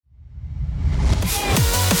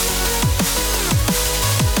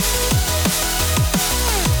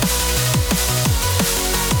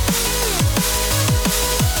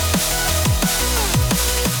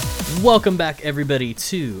Welcome back, everybody,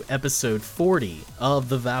 to episode 40 of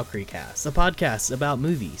the Valkyrie Cast, a podcast about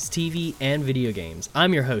movies, TV, and video games.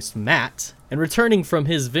 I'm your host, Matt, and returning from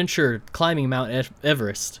his venture climbing Mount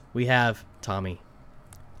Everest, we have Tommy.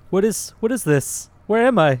 What is this? Where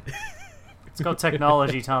am I? It's called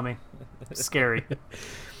technology, Tommy. Scary.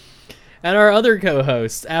 And our other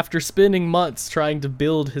co-host, after spending months trying to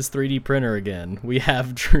build his 3D printer again, we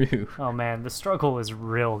have Drew. Oh man, the struggle is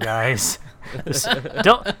real, guys.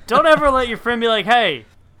 Don't ever let your friend be like, "Hey,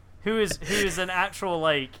 who is an actual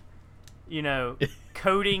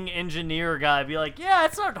coding engineer guy?" Be like, "Yeah,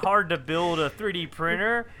 it's not hard to build a 3D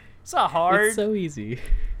printer. It's not hard. It's so easy."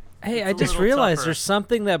 Hey, It's I a just little realized tougher. there's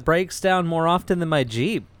something that breaks down more often than my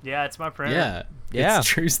Jeep. Yeah, it's my printer. Yeah. It's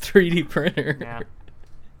Drew's 3D printer.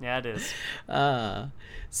 Yeah, it is.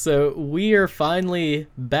 So we are finally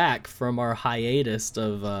back from our hiatus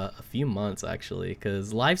of a few months, actually,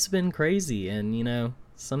 because life's been crazy, and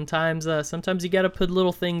sometimes you gotta put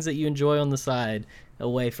little things that you enjoy on the side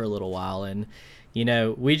away for a little while, and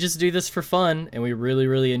we just do this for fun, and we really,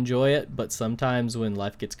 really enjoy it. But sometimes when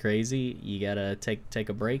life gets crazy, you gotta take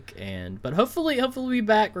a break, but hopefully we'll be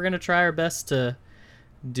back. We're gonna try our best to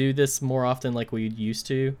do this more often, like we used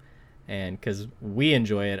to. And because we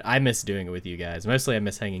enjoy it, I miss doing it with you guys. Mostly I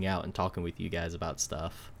miss hanging out and talking with you guys about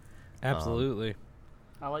stuff. Absolutely.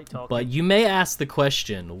 I like talking. But you may ask the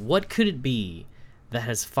question, what could it be that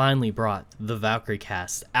has finally brought the Valkyrie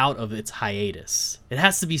Cast out of its hiatus? It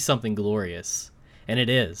has to be something glorious. And it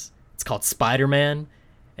is. It's called Spiderman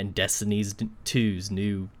and Destiny 2's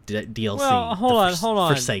new DLC. Well, hold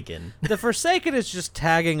on. Forsaken. The Forsaken is just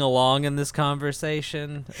tagging along in this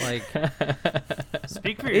conversation. Like,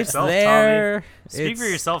 Speak for it's yourself, there. Tommy. Speak for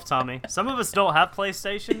yourself, Tommy. Some of us don't have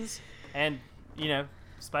PlayStations, and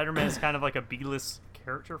Spider-Man is kind of like a B-list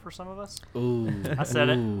character for some of us. Ooh. I said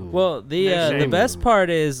it. Well, the shame. best part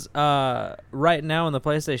is right now on the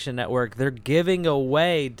PlayStation Network, they're giving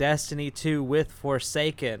away Destiny 2 with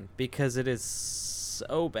Forsaken because it is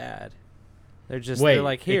so bad. They're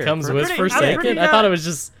like, here. It comes with I'm Forsaken? pretty I thought it was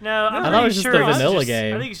just... No, I thought it was just the vanilla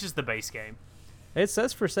game. I think it's just the base game. It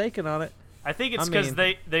says Forsaken on it. I think it's because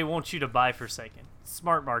they want you to buy Forsaken.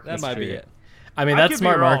 Smart marketing. That might be it. I mean, I that's could be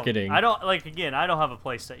smart wrong. marketing. I don't have a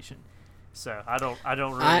PlayStation, so I don't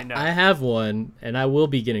really know. I have one, and I will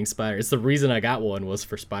be getting Spider. It's the reason I got one was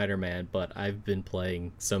for Spider-Man, but I've been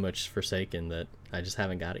playing so much Forsaken that I just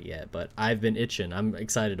haven't got it yet. But I've been itching. I'm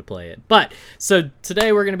excited to play it. But so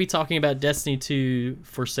today we're going to be talking about Destiny 2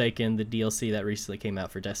 Forsaken, the DLC that recently came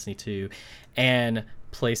out for Destiny 2, and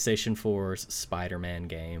PlayStation 4's Spider-Man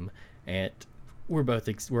game, and we're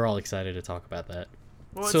all excited to talk about that.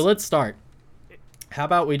 Well, so let's start. How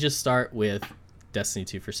about we just start with Destiny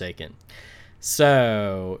 2 Forsaken?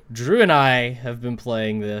 So, Drew and I have been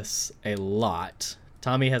playing this a lot.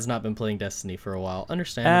 Tommy has not been playing Destiny for a while,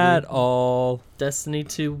 understandably. At all. Destiny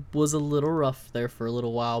 2 was a little rough there for a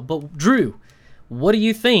little while. But, Drew, what do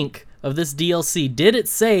you think of this DLC? Did it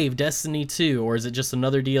save Destiny 2, or is it just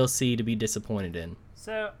another DLC to be disappointed in?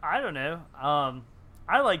 So, I don't know.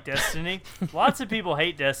 I like Destiny. Lots of people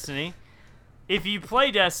hate Destiny. If you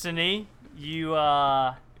play Destiny, you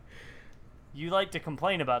like to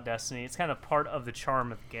complain about Destiny. It's kind of part of the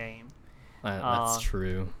charm of the game. That's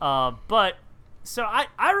true. But so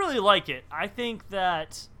I really like it. I think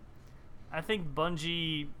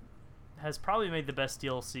Bungie has probably made the best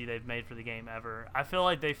DLC they've made for the game ever. I feel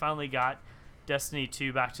like they finally got Destiny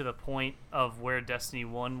 2 back to the point of where Destiny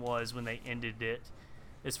 1 was when they ended it,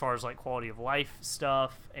 as far as like quality of life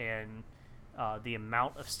stuff and the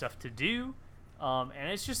amount of stuff to do. And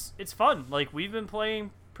it's fun. Like, we've been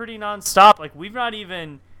playing pretty nonstop. Like, we've not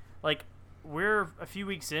even, like, we're a few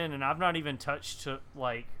weeks in, and I've not even touched to,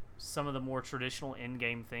 like, some of the more traditional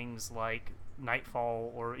in-game things like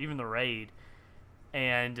Nightfall or even the raid.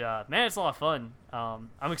 And, man, it's a lot of fun.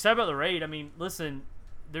 I'm excited about the raid. I mean, listen,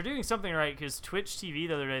 they're doing something right, because Twitch TV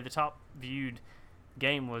the other day, the top viewed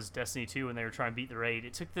game was Destiny 2 when they were trying to beat the raid.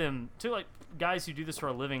 It took like, guys who do this for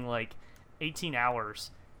a living, like, 18 hours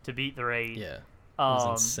to beat the raid. Yeah. It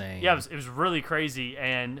was insane. Yeah, it was really crazy,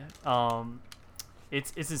 and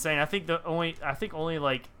it's insane. I think only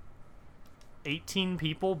like 18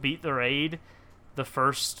 people beat the raid the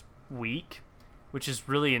first week, which is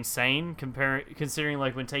really insane considering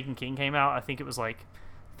like when Taken King came out, I think it was like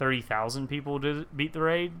 30,000 people did beat the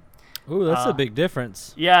raid. Ooh, that's a big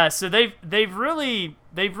difference. Yeah, so they've really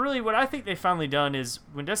what I think they've finally done is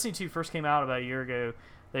when Destiny 2 first came out about a year ago,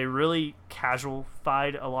 they really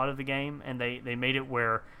casualified a lot of the game, and they made it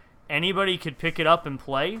where anybody could pick it up and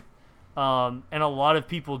play, and a lot of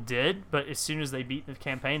people did, but as soon as they beat the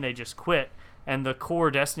campaign, they just quit. and the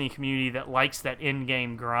core Destiny community that likes that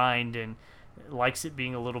in-game grind and likes it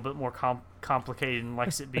being a little bit more complicated and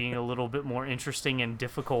likes it being a little bit more interesting and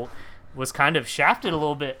difficult was kind of shafted a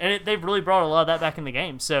little bit, and they've really brought a lot of that back in the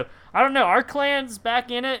game. So I don't know, our clan's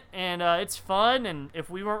back in it, and it's fun. And if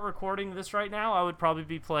we weren't recording this right now, I would probably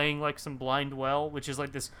be playing like some Blind Well, which is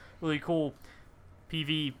like this really cool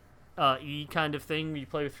PvE kind of thing where you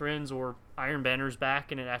play with friends, or Iron Banner's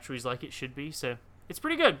back and it actually is like it should be. So it's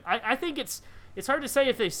pretty good. I think it's hard to say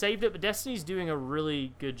if they saved it, but Destiny's doing a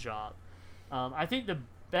really good job. I think the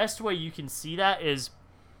best way you can see that is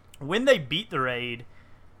when they beat the raid.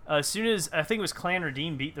 As soon as, I think it was Clan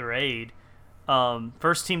Redeem beat the raid,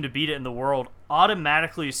 first team to beat it in the world,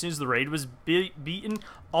 automatically as soon as the raid was beaten,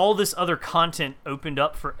 all this other content opened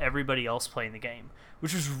up for everybody else playing the game,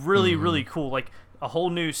 which was really, really cool. Like a whole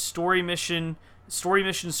new story missions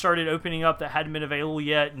started opening up that hadn't been available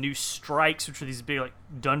yet. New strikes, which are these big like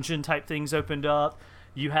dungeon type things, opened up.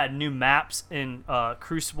 You had new maps in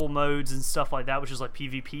Crucible modes and stuff like that, which is like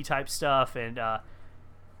PvP type stuff. And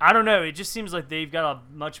I don't know, it just seems like they've got a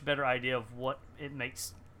much better idea of what it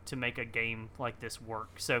makes to make a game like this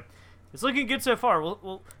work. So it's looking good so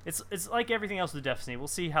far. It's like everything else with Destiny. We'll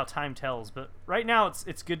see how time tells, but right now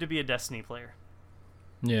it's good to be a Destiny player.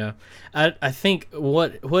 Yeah, I think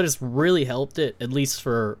what has really helped it, at least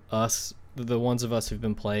for us, the ones of us who've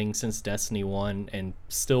been playing since Destiny 1 and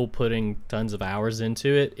still putting tons of hours into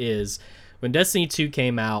it, is when Destiny 2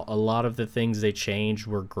 came out, a lot of the things they changed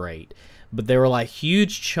were great. But there were like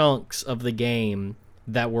huge chunks of the game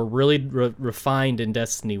that were really refined in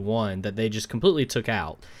Destiny 1 that they just completely took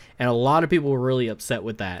out. And a lot of people were really upset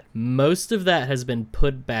with that. Most of that has been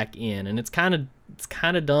put back in, and it's kind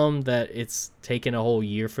of dumb that it's taken a whole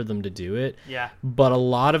year for them to do it. Yeah. But a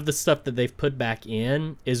lot of the stuff that they've put back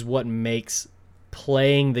in is what makes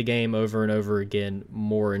playing the game over and over again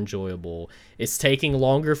more enjoyable. It's taking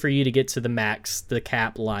longer for you to get to the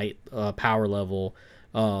cap light power level.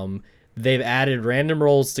 They've added random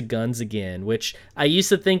rolls to guns again, which I used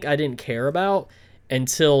to think I didn't care about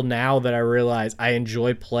until now that I realize I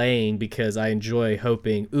enjoy playing, because I enjoy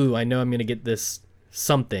hoping, I know I'm going to get this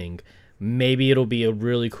something. Maybe it'll be a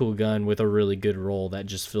really cool gun with a really good roll that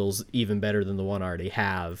just feels even better than the one I already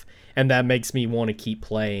have. And that makes me want to keep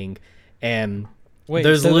playing. And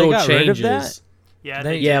there's so little they got changes. rid of that?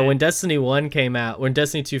 Yeah, when Destiny 1 came out, when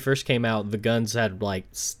Destiny 2 first came out, the guns had like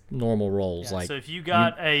normal rolls. Yeah, like, so if you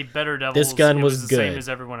got a better Devils, this gun it was the good. same as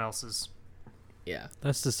everyone else's. Yeah.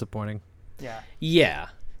 That's disappointing. Yeah.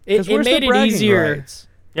 It where's made the it bragging easier. rights?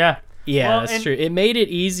 Yeah. Yeah, Well, that's and- true. It made it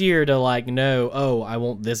easier to like know, I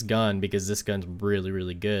want this gun because this gun's really,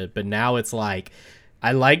 really good. But now it's like,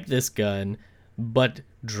 I like this gun, but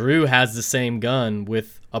Drew has the same gun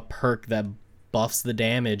with a perk that buffs the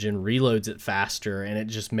damage and reloads it faster, and it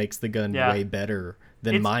just makes the gun way better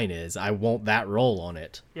than mine is. I want that roll on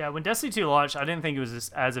it. Yeah, when Destiny 2 launched, I didn't think it was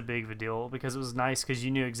as a big of a deal because it was nice because you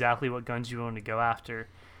knew exactly what guns you wanted to go after.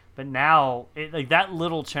 But now, that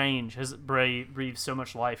little change has breathed so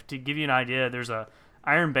much life. To give you an idea, there's a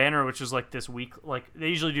Iron Banner, which is like this week, like they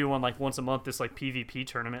usually do one like once a month, this like PvP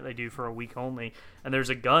tournament they do for a week only. And there's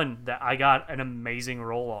a gun that I got an amazing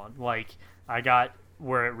roll on. Like I got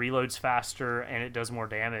where it reloads faster and it does more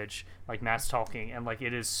damage, like Matt's talking, and like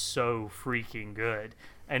it is so freaking good.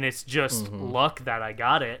 And it's just luck that I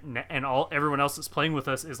got it, and everyone else that's playing with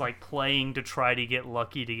us is like playing to try to get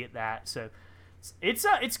lucky to get that. So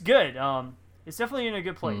it's good. It's definitely in a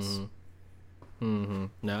good place. No,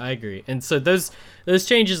 I agree. And so those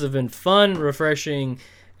changes have been fun, refreshing,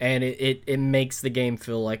 and it makes the game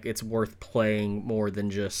feel like it's worth playing more than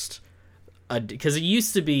just because it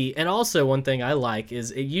used to be. And also one thing I like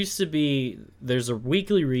is it used to be there's a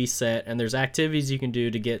weekly reset and there's activities you can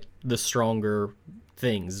do to get the stronger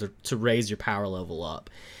things to raise your power level up.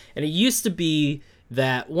 And it used to be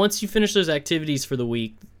that once you finish those activities for the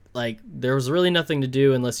week, like there was really nothing to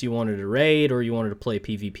do unless you wanted to raid or you wanted to play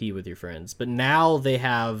PvP with your friends. But now they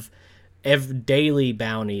have daily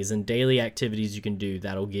bounties and daily activities you can do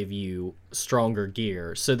that'll give you stronger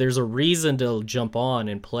gear. So there's a reason to jump on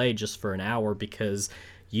and play just for an hour, because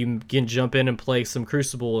you can jump in and play some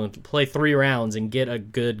Crucible and play 3 rounds and get a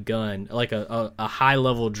good gun, like a high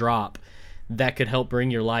level drop that could help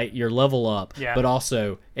bring your level up. Yeah. But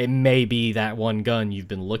also it may be that one gun you've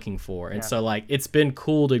been looking for. And so like it's been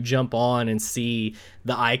cool to jump on and see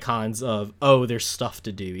the icons of, oh, there's stuff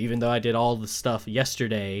to do. Even though I did all the stuff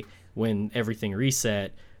yesterday when everything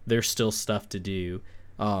reset, there's still stuff to do.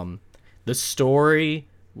 The story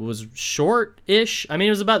was short-ish. I mean,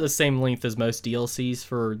 it was about the same length as most DLCs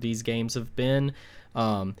for these games have been.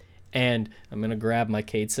 And I'm going to grab my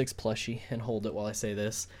Cade 6 plushie and hold it while I say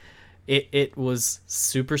this. it was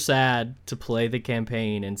super sad to play the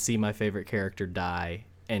campaign and see my favorite character die,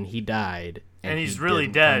 and he died, And he's he really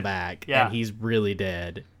didn't dead. come back, Yeah. and he's really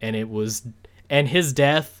dead, and his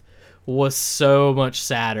death was so much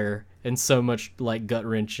sadder and so much like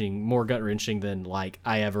more gut wrenching than like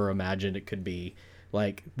I ever imagined it could be.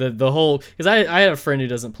 Like the whole, because I had a friend who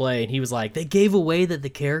doesn't play, and he was like, they gave away that the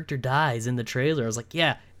character dies in the trailer. I was like,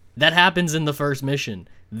 yeah, that happens in the first mission.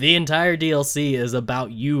 The entire DLC is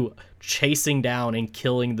about you chasing down and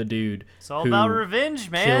killing the dude. It's all about revenge,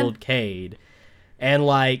 man. Killed Cade, and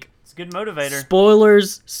like it's a good motivator.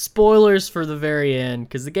 Spoilers for the very end,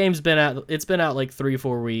 because the game's been out. It's been out like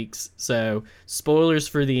 3-4 weeks, so spoilers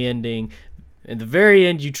for the ending. At the very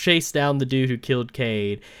end, you chase down the dude who killed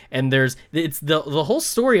Cade, and the whole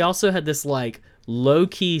story also had this like low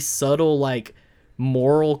key, subtle like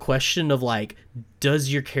moral question of like, do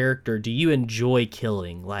you enjoy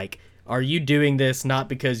killing? Like, are you doing this not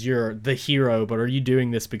because you're the hero, but are you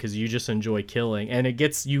doing this because you just enjoy killing? And it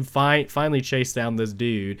gets you finally chase down this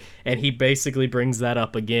dude, and he basically brings that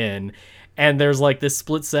up again. And there's like this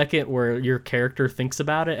split second where your character thinks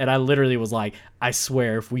about it, and I literally was like, I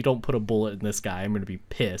swear, if we don't put a bullet in this guy, I'm gonna be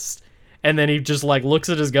pissed. And then he just like looks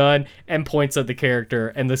at his gun and points at the character,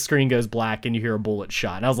 and the screen goes black, and you hear a bullet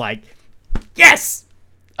shot. And I was like, yes,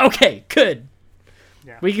 okay, good.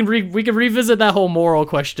 Yeah. We can revisit that whole moral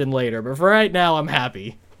question later, but for right now, I'm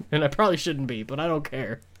happy, and I probably shouldn't be, but I don't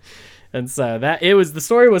care. And so the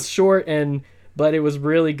story was short, but it was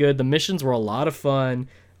really good. The missions were a lot of fun.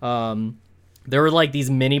 There were like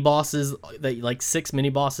these mini bosses, like 6 mini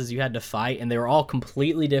bosses you had to fight, and they were all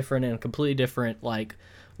completely different and completely different like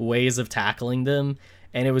ways of tackling them.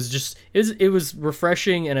 And it was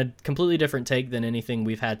refreshing and a completely different take than anything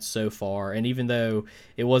we've had so far. And even though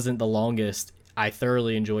it wasn't the longest, I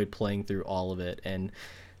thoroughly enjoyed playing through all of it and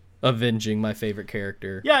avenging my favorite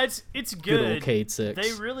character. Yeah, it's good. Good old Cade 6.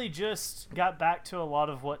 They really just got back to a lot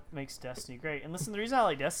of what makes Destiny great. And listen, the reason I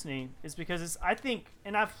like Destiny is because I think,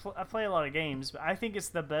 and I play a lot of games, but I think it's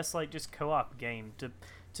the best like just co-op game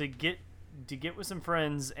to get with some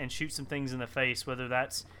friends and shoot some things in the face, whether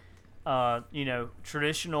that's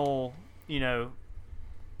traditional,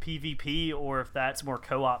 PvP, or if that's more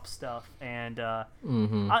co-op stuff. And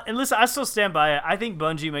and listen, I still stand by it. I think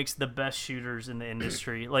Bungie makes the best shooters in the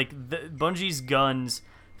industry. Like Bungie's guns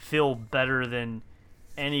feel better than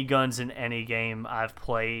any guns in any game I've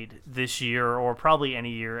played this year, or probably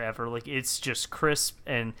any year ever. Like, it's just crisp,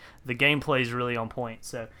 and the gameplay is really on point.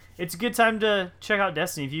 So it's a good time to check out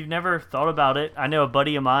Destiny if you've never thought about it. I know a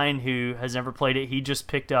buddy of mine who has never played it. He just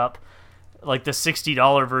picked up like the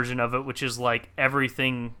 $60 version of it, which is like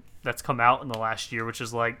everything that's come out in the last year, which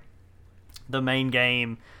is like the main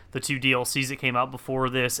game, the 2 DLCs that came out before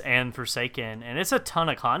this, and Forsaken. And it's a ton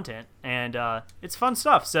of content, and it's fun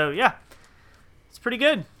stuff. So yeah, it's pretty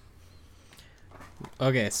good.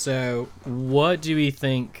 Okay, so what do we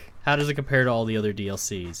think? How does it compare to all the other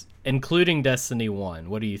DLCs, including Destiny 1?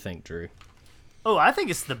 What do you think, Drew? Oh, I think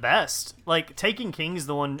it's the best. Like, Taken King is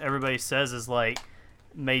the one everybody says is like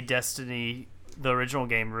made Destiny, the original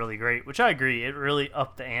game, really great, which I agree. It really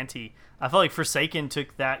upped the ante. I feel like Forsaken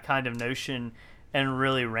took that kind of notion and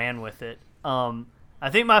really ran with it. I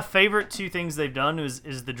think my favorite 2 things they've done is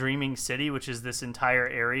the Dreaming City, which is this entire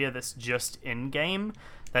area that's just in-game,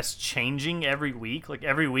 that's changing every week. Like,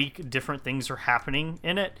 every week, different things are happening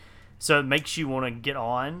in it, so it makes you want to get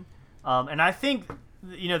on. And I think,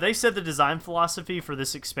 they said the design philosophy for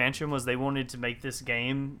this expansion was they wanted to make this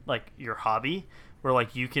game like your hobby, where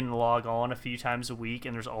like you can log on a few times a week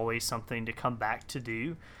and there's always something to come back to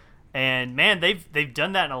do. And man, they've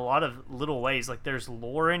done that in a lot of little ways. Like, there's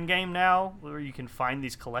lore in game now where you can find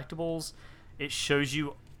these collectibles. It shows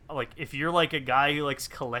you, like, if you're like a guy who likes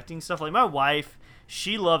collecting stuff. Like my wife,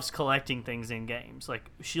 she loves collecting things in games.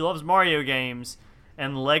 Like, she loves Mario games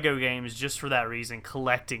and Lego games just for that reason,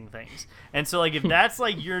 collecting things. And so, like, if that's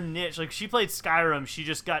like your niche, like, she played Skyrim, she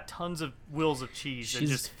just got tons of wheels of cheese and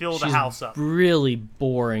just filled the house up. Really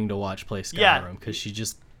boring to watch play Skyrim because she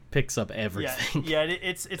just picks up everything. Yeah,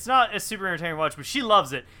 it's not a super entertaining watch, but she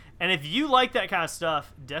loves it. And if you like that kind of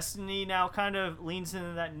stuff, Destiny now kind of leans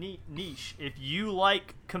into that niche. If you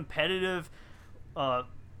like competitive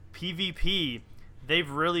PvP, they've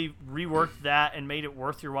really reworked that and made it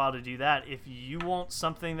worth your while to do that. If you want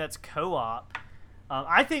something that's co-op,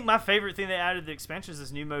 I think my favorite thing they added to the expansion is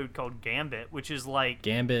this new mode called Gambit, which is like...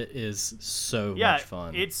 Gambit is so much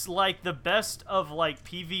fun. It's like the best of like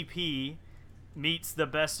PvP meets the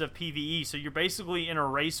best of PvE. So you're basically in a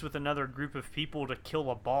race with another group of people to kill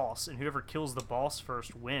a boss, and whoever kills the boss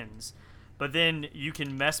first wins. but then you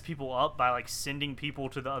can mess people up by like sending people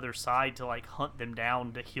to the other side to like hunt them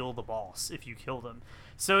down to heal the boss if you kill them.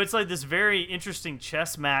 So it's like this very interesting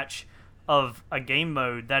chess match of a game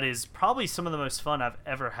mode that is probably some of the most fun I've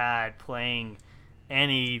ever had playing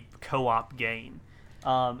any co-op game.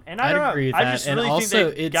 And I agree with I that. just And really also,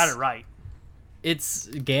 think they got it right. It's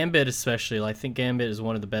Gambit especially. I think Gambit is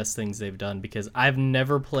one of the best things they've done because I've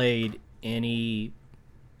never played a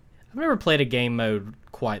game mode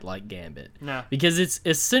quite like Gambit. No. Because it's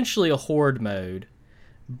essentially a horde mode,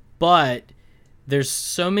 but there's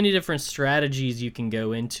so many different strategies you can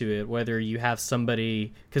go into it, whether you have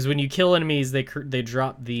somebody, because when you kill enemies, they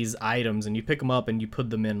drop these items and you pick them up and you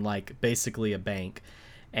put them in like basically a bank.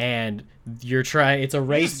 And it's a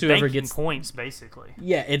race to whoever gets points, basically.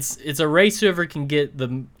 Yeah, it's a race whoever can get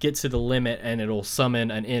to the limit, and it'll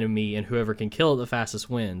summon an enemy, and whoever can kill it the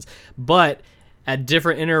fastest wins. But at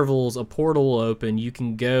different intervals, a portal will open. You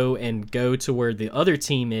can go to where the other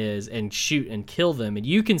team is and shoot and kill them, and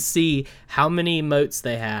you can see how many emotes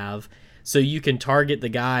they have, so you can target the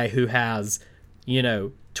guy who has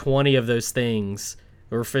 20 of those things,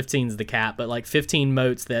 or 15 is the cap, but like 15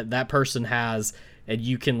 motes that person has. And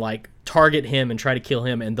you can like target him and try to kill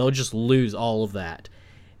him, and they'll just lose all of that.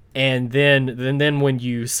 And then when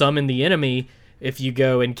you summon the enemy, if you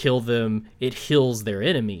go and kill them, it heals their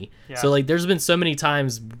enemy. Yeah. So like there's been so many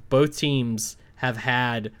times both teams have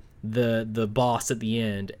had the boss at the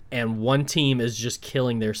end, and one team is just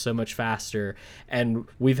killing theirs so much faster. And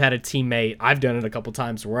we've had a teammate, I've done it a couple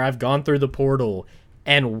times, where I've gone through the portal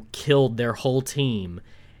and killed their whole team.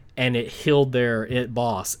 And it healed their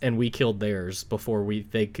boss, and we killed theirs before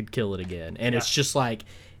they could kill it again. And it's just like,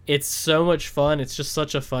 it's so much fun. It's just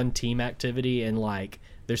such a fun team activity, and like,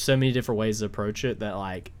 there's so many different ways to approach it that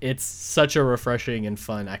like, it's such a refreshing and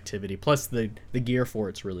fun activity. Plus, the gear for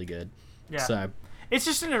it's really good. Yeah, so it's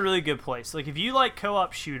just in a really good place. Like if you like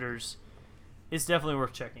co-op shooters, it's definitely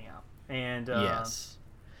worth checking out. And yes,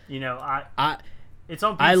 it's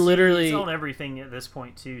on PC, it's on everything at this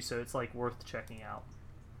point too. So it's like worth checking out.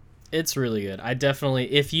 It's really good. I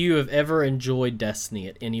definitely, if you have ever enjoyed Destiny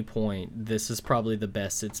at any point, this is probably the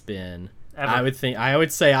best it's been. Ever. I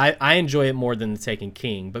would say I enjoy it more than the Taken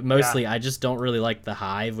King, but mostly I just don't really like the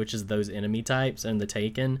Hive, which is those enemy types, and the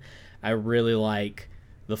Taken. I really like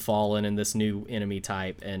the Fallen and this new enemy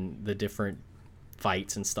type and the different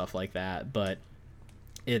fights and stuff like that. But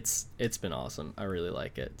it's been awesome. I really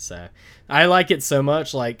like it. So I like it so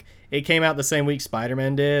much. Like it came out the same week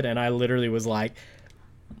Spider-Man did, and I literally was like,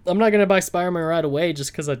 I'm not gonna buy Spider-Man right away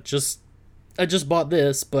just because I just bought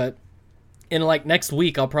this, but in like next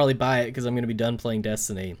week I'll probably buy it because I'm gonna be done playing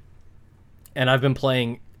Destiny. And I've been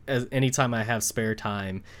playing anytime I have spare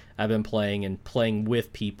time. I've been playing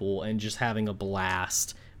with people and just having a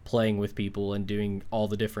blast playing with people and doing all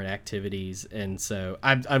the different activities. And so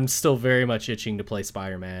I'm still very much itching to play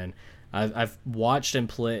Spider-Man. I've watched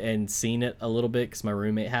and seen it a little bit because my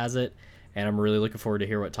roommate has it, and I'm really looking forward to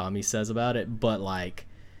hear what Tommy says about it. But like,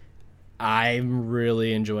 I'm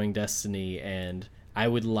really enjoying Destiny, and I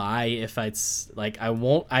would lie if I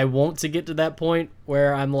want to get to that point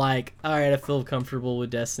where I'm like, all right, I feel comfortable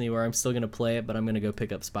with Destiny where I'm still going to play it, but I'm going to go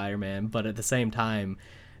pick up Spider-Man. But at the same time,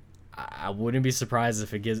 I wouldn't be surprised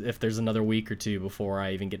if there's another week or two before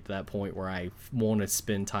I even get to that point where I want to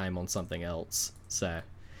spend time on something else. So,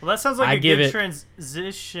 well, that sounds like a good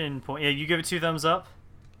transition point. Yeah, you give it 2 thumbs up?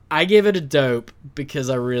 I give it a dope because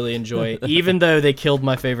I really enjoy it. Even though they killed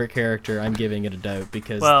my favorite character, I'm giving it a dope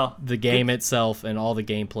because the game itself and all the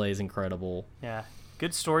gameplay is incredible. Yeah,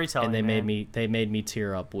 good storytelling. And they made me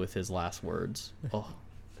tear up with his last words. Oh,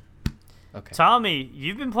 okay. Tommy,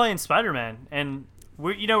 you've been playing Spider-Man, and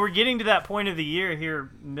we're getting to that point of the year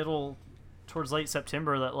here, middle towards late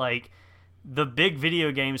September, that like the big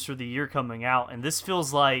video games for the year coming out, and this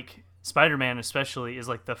feels like Spider-Man especially is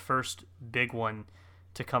like the first big one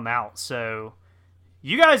to come out. So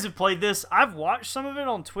you guys have played this. I've watched some of it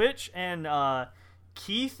on Twitch, and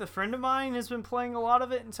Keith, a friend of mine, has been playing a lot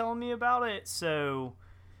of it and telling me about it. So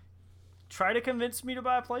try to convince me to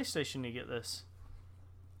buy a PlayStation to get this.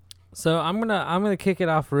 So I'm gonna kick it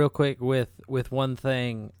off real quick with one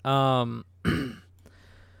thing. I'm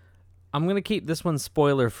gonna keep this one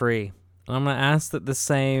spoiler free. I'm gonna ask that the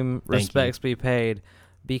same respects be paid,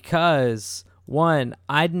 because one,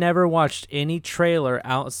 I'd never watched any trailer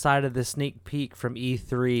outside of the sneak peek from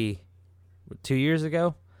E3 2 years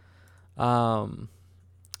ago. And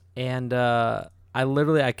I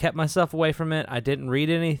kept myself away from it. I didn't read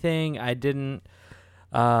anything. I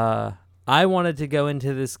wanted to go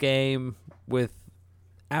into this game with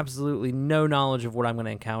absolutely no knowledge of what I'm going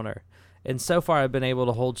to encounter. And so far I've been able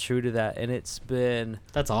to hold true to that, and it's been...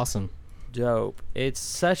 That's awesome. dope. It's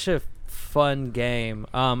such a fun game.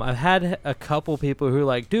 I've had a couple people who are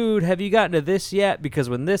like, dude, have you gotten to this yet? Because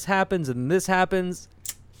when this happens and this happens,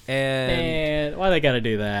 and why they gotta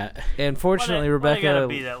do that? And fortunately, why they gotta Rebecca,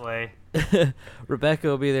 be that way? Rebecca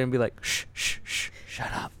will be there and be like, shh, shh, shh,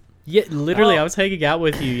 shut up. Yeah, literally, I was hanging out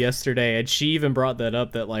with you yesterday, and she even brought that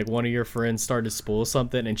up that like one of your friends started to spoil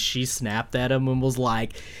something, and she snapped at him and was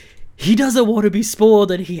like, "He doesn't want to be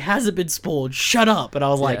spoiled, and he hasn't been spoiled. Shut up!" And I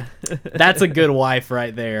was like, "That's a good wife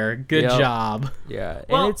right there. Good job." Yeah,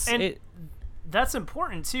 well, that's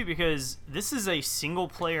important too because this is a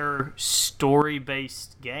single-player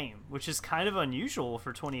story-based game, which is kind of unusual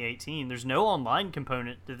for 2018. There's no online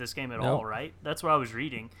component to this game at all, right? That's what I was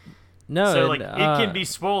reading. No, so like it can be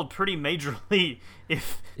spoiled pretty majorly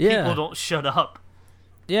if people don't shut up.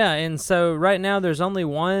 Yeah, and so right now there's only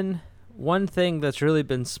one thing that's really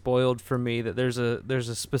been spoiled for me. That there's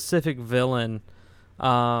a specific villain,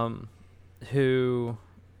 who,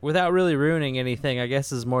 without really ruining anything, I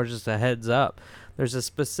guess is more just a heads up. There's a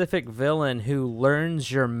specific villain who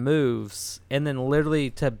learns your moves, and then literally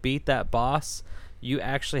to beat that boss, you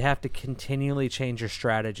actually have to continually change your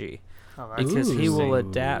strategy. Because he will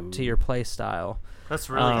adapt to your play style. That's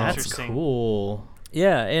really interesting. That's cool.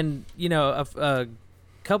 Yeah, and you know, a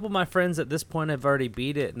couple of my friends at this point have already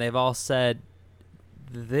beat it, and they've all said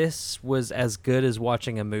this was as good as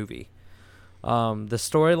watching a movie. The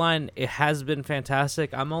storyline, it has been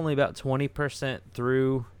fantastic. I'm only about 20%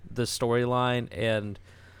 through the storyline, and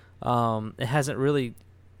it hasn't really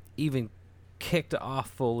even kicked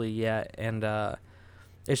off fully yet, and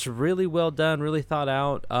it's really well done, really thought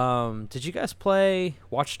out. Did you guys play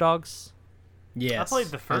Watch Dogs? Yes, I played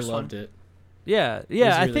the first one. I loved it. Yeah. Really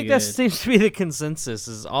I think good. that seems to be the consensus.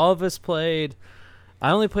 Is all of us played.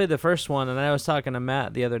 I only played the first one, and I was talking to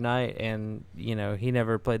Matt the other night, and you know he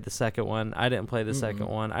never played the second one. I didn't play the second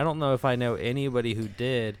one. I don't know if I know anybody who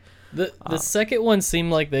did. The second one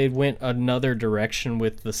seemed like they went another direction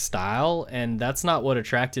with the style, and that's not what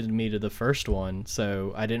attracted me to the first one,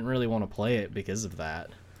 so I didn't really want to play it because of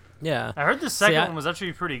that. Yeah. I heard the second one was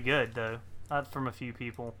actually pretty good, though, from a few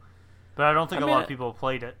people. But I don't think a lot of people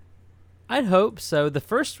played it. I'd hope so. The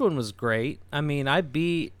first one was great. I mean, I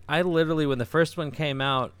literally, when the first one came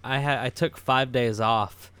out, I took 5 days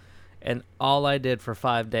off, and all I did for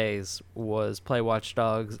 5 days was play Watch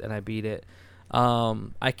Dogs, and I beat it.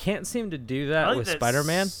 I can't seem to do that with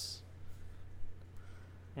Spider-Man.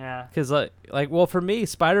 Yeah. Because well, for me,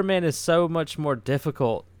 Spider-Man is so much more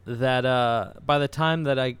difficult that by the time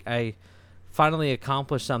that I finally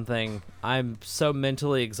accomplish something, I'm so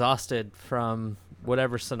mentally exhausted from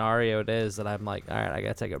whatever scenario it is that I'm like, all right, I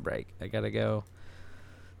gotta take a break. I gotta go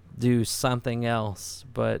do something else.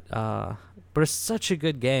 But it's such a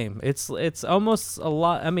good game. It's almost a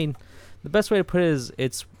lot. I mean, the best way to put it is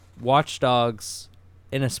it's Watch Dogs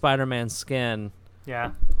in a Spider-Man skin.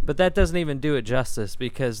 Yeah. But that doesn't even do it justice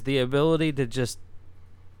because the ability to just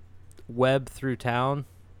web through town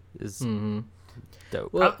is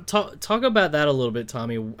dope. Well, talk about that a little bit,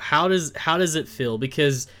 Tommy. How does it feel?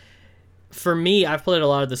 Because for me, I've played a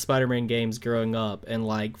lot of the Spider-Man games growing up, and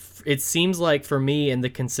like it seems like for me and the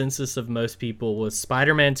consensus of most people was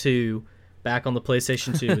Spider-Man 2 back on the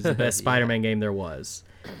PlayStation 2 was the best Spider-Man game there was.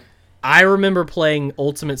 I remember playing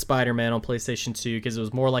Ultimate Spider-Man on PlayStation 2 because it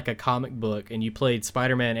was more like a comic book, and you played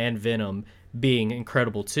Spider-Man and Venom being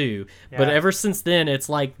incredible too. Yeah. But ever since then, it's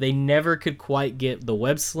like they never could quite get the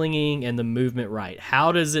web slinging and the movement right.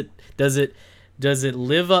 How does it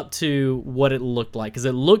live up to what it looked like? Because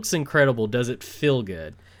it looks incredible. Does it feel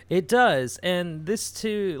good? It does. And this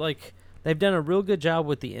too, like, they've done a real good job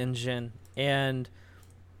with the engine, and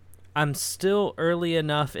I'm still early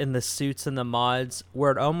enough in the suits and the mods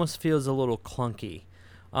where it almost feels a little clunky.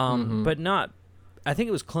 But not, I think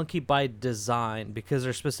it was clunky by design because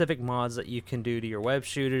there's specific mods that you can do to your web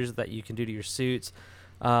shooters, that you can do to your suits,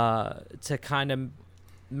 to kind of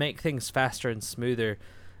make things faster and smoother.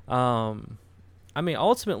 I mean,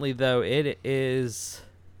 ultimately, though, it is...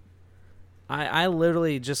 I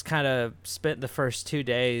literally just kind of spent the first 2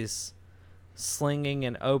 days slinging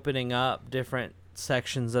and opening up different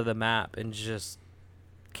sections of the map and just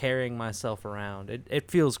carrying myself around.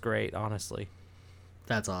 It feels great, honestly.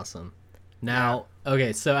 That's awesome. Now,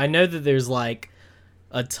 okay, so I know that there's like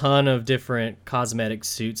a ton of different cosmetic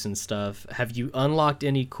suits and stuff. Have you unlocked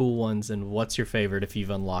any cool ones, and what's your favorite if you've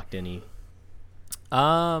unlocked any?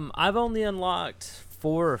 I've only unlocked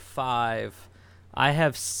 4 or 5. I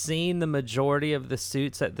have seen the majority of the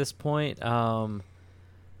suits at this point.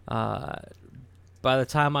 By the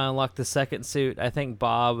time I unlocked the second suit, I think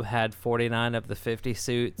Bob had 49 of the 50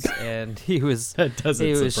 suits, and he was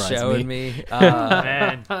showing me.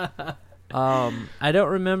 Man. I don't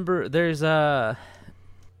remember. There's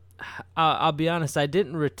I'll be honest, I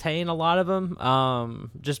didn't retain a lot of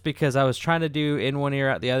them, just because I was trying to do in one ear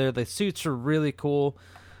out the other. The suits are really cool.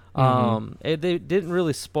 They didn't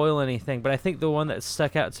really spoil anything, but I think the one that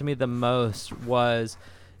stuck out to me the most was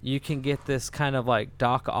you can get this kind of like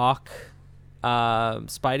Doc Ock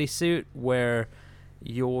Spidey suit where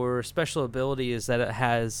your special ability is that it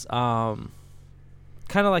has kind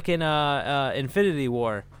of like in Infinity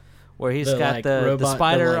War, where he's got like, the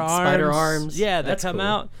spider arms. Spider arms. Yeah, that That's come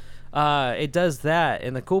cool. out. It does that,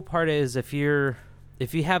 and the cool part is if you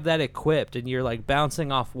have that equipped and you're like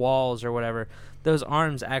bouncing off walls or whatever, those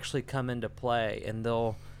arms actually come into play and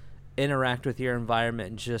they'll interact with your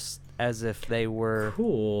environment just as if they were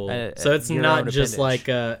cool. So it's your not own just appendage.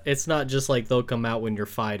 like they'll come out when you're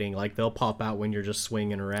fighting. Like they'll pop out when you're just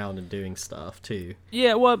swinging around and doing stuff too.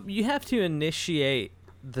 Yeah, well, you have to initiate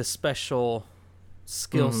the special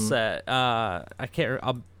skill set. I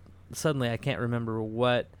can't remember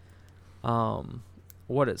what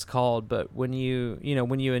it's called, but when you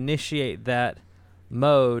initiate that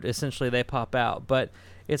mode, essentially they pop out. But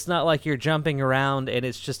it's not like you're jumping around and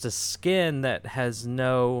it's just a skin that has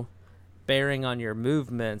no bearing on your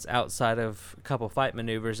movements outside of a couple fight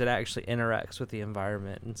maneuvers. It actually interacts with the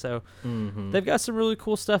environment, and so they've got some really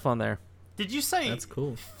cool stuff on there. Did you say That's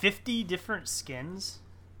cool. 50 different skins?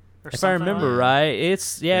 Or If I something remember like right,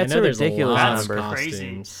 it's I it's know a there's a ridiculous lot That's of number. crazy.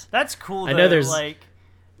 costumes. That's cool. I know though, there's- like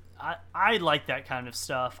I like that kind of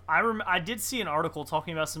stuff. I did see an article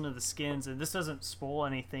talking about some of the skins, and this doesn't spoil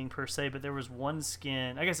anything per se, but there was one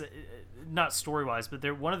skin. I guess not story wise, but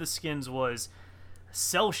one of the skins was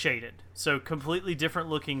cell shaded, so completely different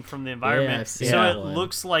looking from the environment. I've seen So that it one.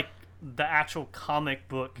 looks like the actual comic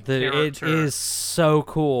book It character. is so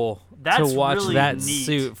cool That's to watch really that neat.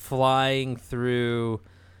 suit flying through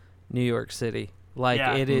New York City. Like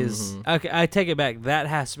Yeah. it is. Okay, I take it back. That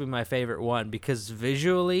has to be my favorite one because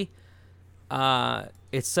visually,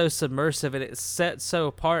 it's so submersive and it's set so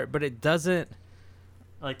apart, but it doesn't.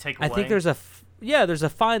 like take away. I think there's a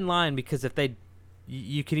fine line because if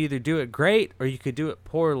you could either do it great or you could do it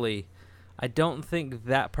poorly. I don't think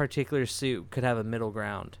that particular suit could have a middle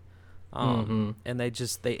ground. And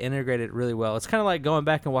they integrate it really well. It's kind of like going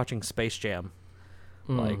back and watching Space Jam.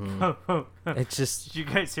 Like it's just Did you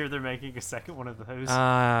guys hear they're making a second one of those?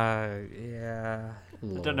 yeah.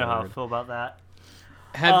 I don't know how I feel about that.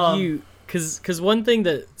 Have you? Because one thing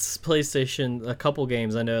that PlayStation, a couple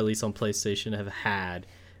games I know at least on PlayStation have had,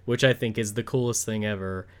 which I think is the coolest thing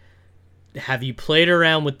ever. Have you played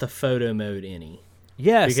around with the photo mode any?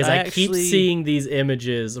 Yes, Because I keep actually- seeing these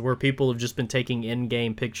images where people have just been taking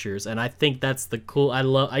in-game pictures, and I think that's the cool.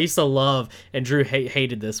 I used to love, and Drew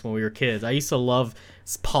hated this when we were kids. I used to love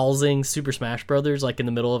pausing Super Smash Brothers like in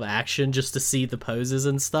the middle of action just to see the poses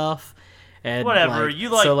and stuff. And Whatever. You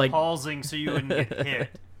like so, pausing so you wouldn't get hit.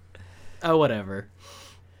 oh whatever.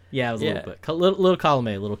 Yeah, it was a Yeah. little bit little column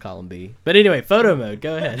A, little column B. But anyway, photo mode.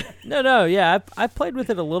 Go ahead. No, yeah, I played with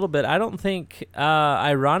it a little bit. I don't think,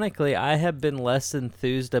 ironically, I have been less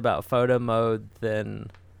enthused about photo mode than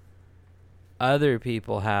other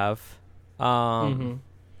people have.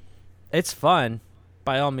 It's fun,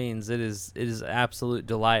 by all means. It is absolute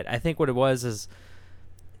delight. I think what it was is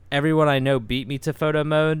everyone I know beat me to photo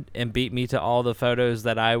mode and beat me to all the photos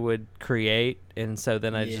that I would create, and so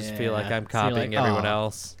then I just feel like Yeah. I'm So you're copying like, everyone "Aw."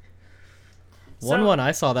 else. One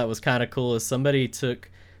I saw that was kind of cool is somebody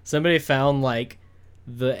found like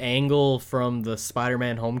the angle from the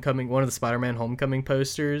Spider-Man Homecoming, one of the Spider-Man Homecoming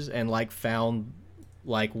posters, and like found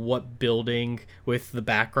like what building with the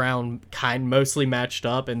background mostly matched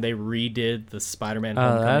up, and they redid the Spider-Man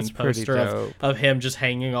Homecoming that's pretty poster dope. of him just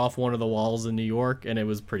hanging off one of the walls in New York, and it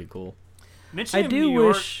was pretty cool. Mentioning I do New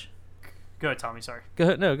York, wish. Go ahead, Tommy. Sorry. Go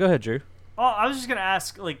ahead, Drew. Oh, I was just gonna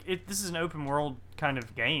ask. Like, this is an open world kind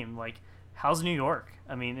of game. Like, how's New York?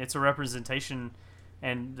 I mean, it's a representation,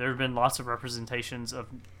 and there have been lots of representations of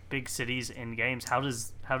big cities in games. How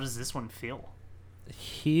does this one feel?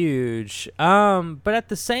 Huge. But at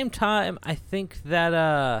the same time, I think that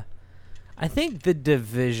I think The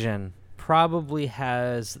Division probably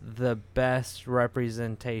has the best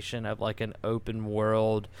representation of like an open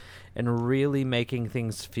world and really making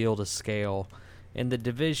things feel to scale. In The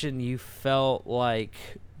Division, you felt like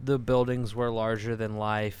the buildings were larger than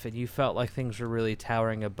life, and you felt like things were really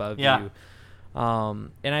towering above Yeah. you.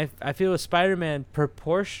 And I feel with Spider-Man,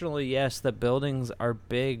 proportionally, yes, the buildings are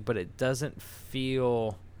big, but it doesn't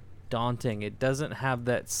feel daunting. It doesn't have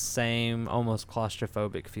that same almost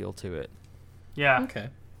claustrophobic feel to it. Yeah. Okay.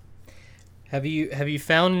 Have you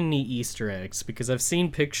found any Easter eggs? Because I've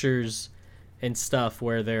seen pictures and stuff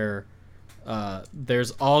where they're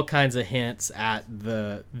there's all kinds of hints at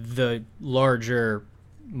the larger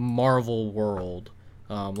Marvel world.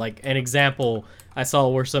 Like an example, I saw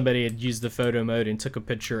where somebody had used the photo mode and took a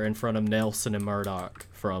picture in front of Nelson and Murdoch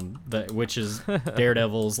which is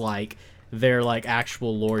Daredevil's like their like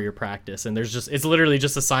actual lawyer practice, and it's literally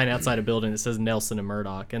just a sign outside a building that says Nelson and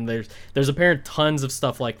Murdoch, and there's apparent tons of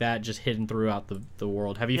stuff like that just hidden throughout the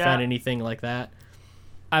world. Have you found anything like that?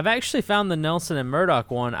 I've actually found the Nelson and Murdoch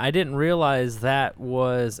one. I didn't realize that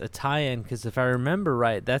was a tie-in, because if I remember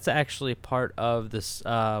right, that's actually part of this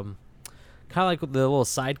kind of like the little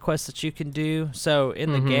side quests that you can do. So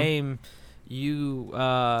in the game, you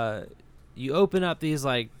open up these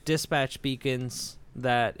like dispatch beacons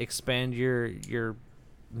that expand your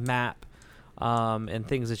map, and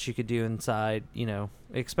things that you could do inside. You know,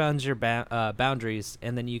 it expands your boundaries,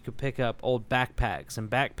 and then you could pick up old backpacks, and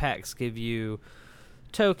backpacks give you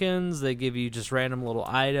tokens. They give you just random little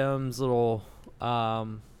items,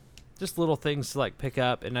 just little things to like pick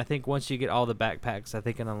up. And I think once you get all the backpacks, I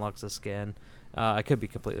think it unlocks a skin. I could be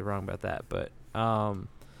completely wrong about that, but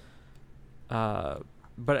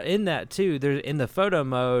in that too, in the photo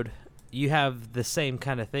mode, you have the same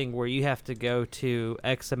kind of thing where you have to go to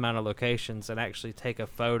X amount of locations and actually take a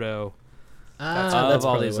photo of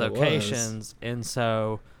all these locations. And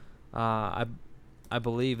so I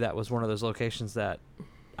believe that was one of those locations that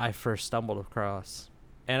I first stumbled across.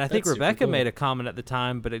 And I think Rebecca made a comment at the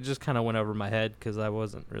time, but it just kind of went over my head because I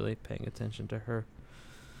wasn't really paying attention to her.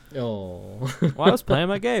 Oh, well, I was playing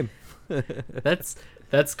my game.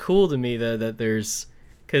 That's cool to me though, that there's,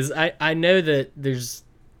 because I know that there's,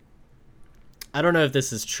 I don't know if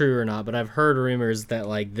this is true or not, but I've heard rumors that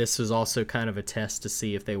like this was also kind of a test to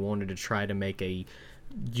see if they wanted to try to make a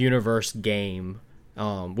universe game.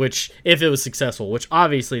 Which, if it was successful, which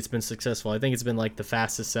obviously it's been successful, I think it's been like the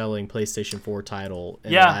fastest selling PlayStation 4 title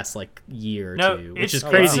in the last like year or two, which is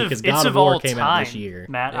crazy because God of War came out this year.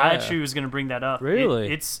 Matt, I actually was going to bring that up.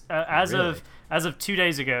 Really? It's as of 2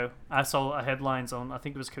 days ago, I saw headlines on, I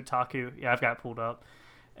think it was Kotaku. Yeah, I've got it pulled up,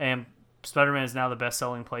 and Spider-Man is now the best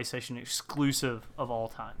selling PlayStation exclusive of all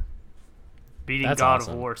time, beating God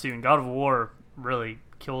of War too. And God of War really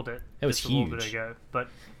killed it. It was just huge. A little bit ago, but.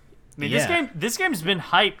 I mean, this game's been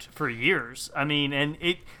hyped for years. I mean, and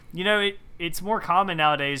it's more common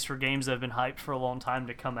nowadays for games that have been hyped for a long time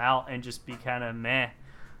to come out and just be kind of meh.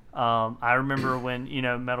 I remember when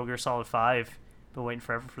Metal Gear Solid 5, been waiting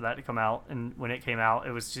forever for that to come out, and when it came out,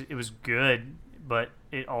 it was good, but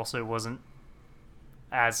it also wasn't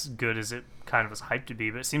as good as it kind of was hyped to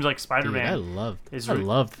be. But it seems like Spider-Man. Dude, I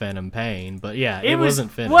loved Phantom Pain, but yeah, it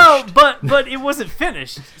wasn't finished. Well, but it wasn't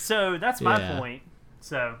finished, so that's my point.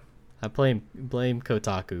 So. I blame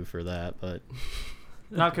Kotaku for that, but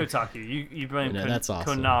not Kotaku. You blame that's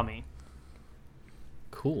awesome. Konami.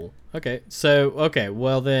 Cool. Okay.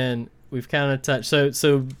 Well, then we've kind of touched.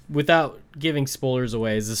 So without giving spoilers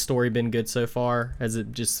away, has the story been good so far? Has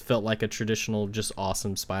it just felt like a traditional, just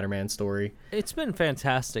awesome Spider-Man story? It's been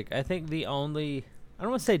fantastic. I think I don't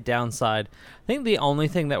want to say downside. I think the only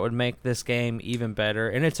thing that would make this game even better,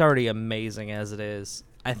 and it's already amazing as it is,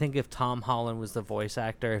 I think if Tom Holland was the voice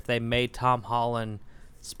actor, if they made Tom Holland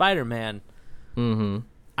Spider-Man,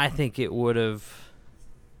 I think it would have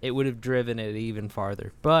driven it even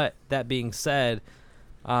farther. But that being said,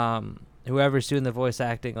 whoever's doing the voice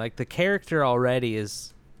acting, like the character already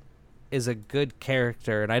is a good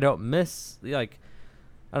character, and I don't miss I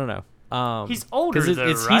don't know. He's older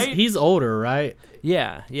though, right? He's older, right?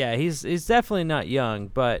 Yeah, he's definitely not young,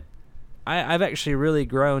 but I've actually really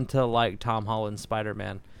grown to like Tom Holland's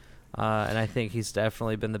Spider-Man, and I think he's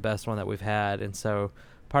definitely been the best one that we've had. And so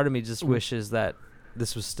part of me just wishes that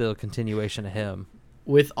this was still a continuation of him.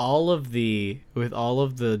 With all of the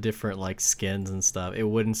different like skins and stuff, it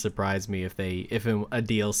wouldn't surprise me if in a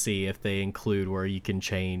DLC, if they include where you can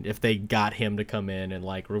change, if they got him to come in and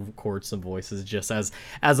like record some voices just as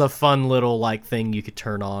a fun little like thing you could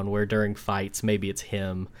turn on, where during fights maybe it's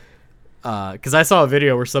him. Because I saw a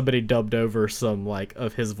video where somebody dubbed over some like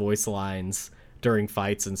of his voice lines during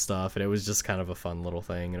fights and stuff, and it was just kind of a fun little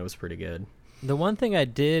thing, and it was pretty good. The one thing I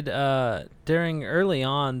did during early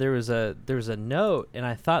on, there was a note, and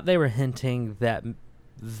I thought they were hinting that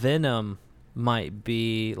Venom might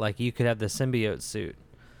be like you could have the symbiote suit,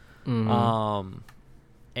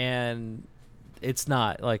 and it's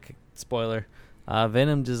not, like, spoiler.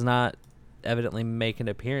 Venom does not evidently make an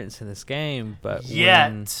appearance in this game, but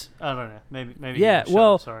I don't know, maybe yeah,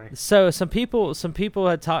 well, sorry. So some people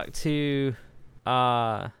had talked to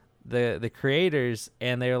the creators,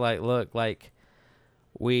 and they were like, look, like,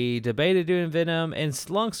 we debated doing Venom, and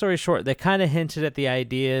long story short, they kind of hinted at the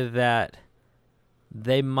idea that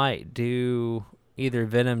they might do either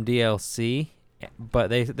Venom DLC, but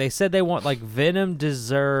they said they want, like, Venom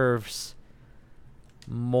deserves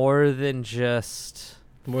more than just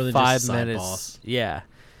 5 minutes. Boss. Yeah,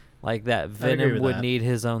 like that agree Venom with would that. need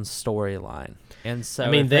his own storyline. And so I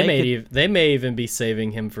mean, they may even be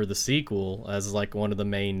saving him for the sequel as like one of the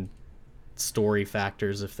main story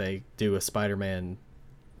factors if they do a Spider-Man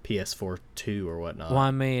PS4 2 or whatnot. Well, I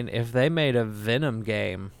mean, if they made a Venom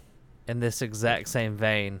game in this exact same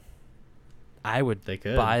vein, I would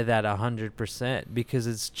buy that 100% because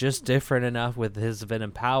it's just different enough with his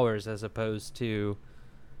Venom powers as opposed to,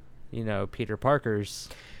 Peter Parker's.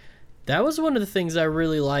 That was one of the things I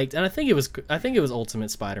really liked, and I think it was Ultimate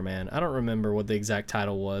Spider-Man. I don't remember what the exact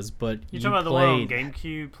title was, but You're talking about the one on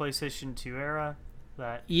GameCube, PlayStation 2 era?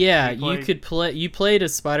 You played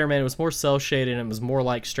as Spider-Man. It was more cel-shaded and it was more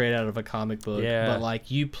like straight out of a comic book. Yeah. But like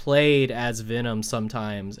you played as Venom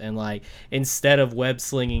sometimes, and like instead of web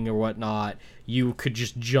slinging or whatnot, you could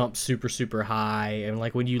just jump super, super high, and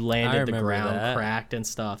like when you landed, the ground cracked and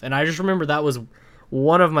stuff. And I just remember that was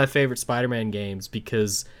one of my favorite Spider-Man games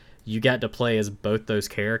because you got to play as both those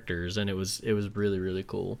characters, and it was really, really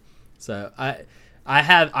cool. So I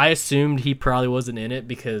assumed he probably wasn't in it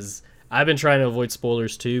because I've been trying to avoid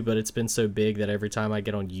spoilers too, but it's been so big that every time I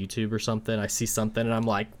get on YouTube or something, I see something and I'm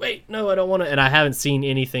like, wait, no, I don't want to. And I haven't seen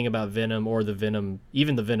anything about Venom or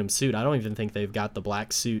even the Venom suit. I don't even think they've got the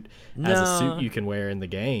black suit as a suit you can wear in the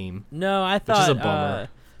game. No, I thought which is a bummer.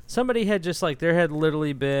 Somebody had just like, there had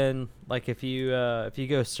literally been like, if you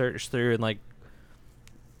go search through and like,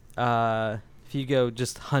 if you go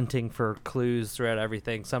just hunting for clues throughout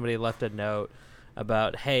everything, somebody left a note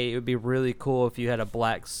about, hey, it would be really cool if you had a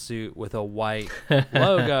black suit with a white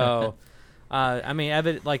logo. I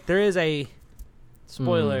mean, like there is a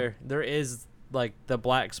spoiler. There is like the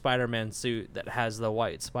black Spider-Man suit that has the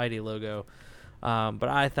white Spidey logo. But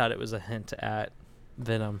I thought it was a hint at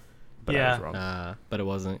Venom. But I was wrong. But it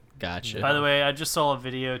wasn't. Gotcha. By the way, I just saw a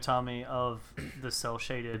video, Tommy, of the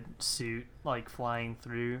cel-shaded suit like flying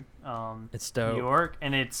through it's dope. New York,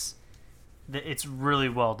 and it's really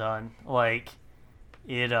well done. Like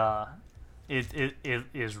it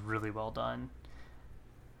is really well done.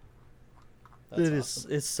 That's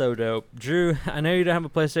It's so dope. Drew, I know you don't have a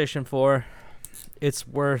PlayStation 4.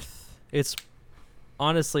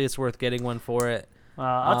 Honestly, it's worth getting one for it.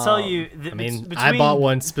 I'll tell you. I bought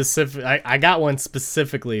one specific. I got one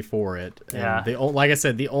specifically for it. Yeah. And like I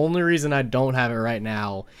said, the only reason I don't have it right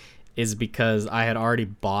now is because I had already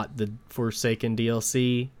bought the Forsaken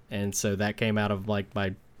DLC, and so that came out of like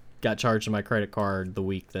got charged to my credit card the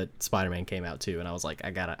week that Spider-Man came out too, and I was like, I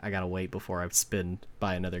gotta wait before I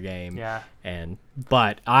buy another game. Yeah.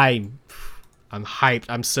 But I'm hyped.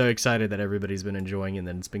 I'm so excited that everybody's been enjoying it and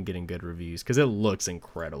that it's been getting good reviews because it looks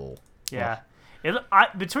incredible. Yeah.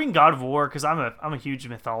 Between God of War, because I'm a huge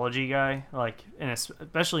mythology guy, like, and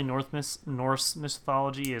especially Norse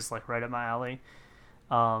mythology is like right up my alley.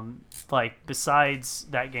 Like besides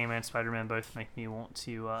that game and Spider-Man both make me want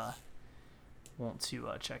to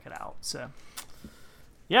check it out. So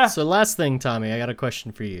yeah. So last thing, Tommy, I got a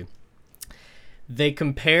question for you. They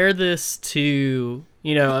compare this to,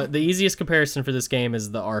 the easiest comparison for this game is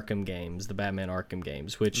the Arkham games, the Batman Arkham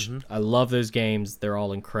games, which I love those games. They're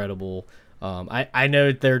all incredible. I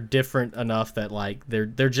know they're different enough that like they're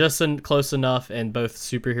just close enough and both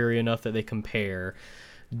superhero enough that they compare.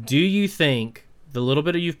 Do you think, the little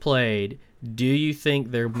bit you've played, do you think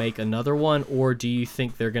they'll make another one, or do you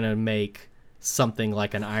think they're gonna make something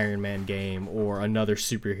like an Iron Man game or another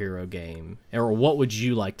superhero game, or what would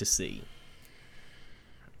you like to see?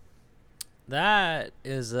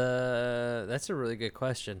 That's a really good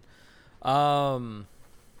question.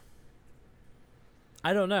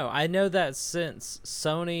 I don't know. I know that since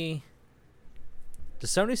Sony... Does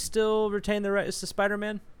Sony still retain the rights to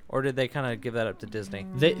Spider-Man? Or did they kind of give that up to Disney?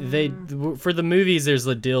 They for the movies, there's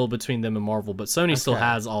a deal between them and Marvel, but Sony still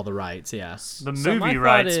has all the rights, yeah. The movie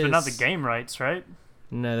rights, but not the game rights, right?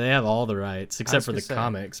 No, they have all the rights, except for the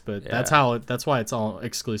comics, but that's why it's all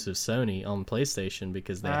exclusive Sony on PlayStation,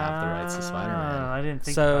 because they have the rights to Spider-Man. I didn't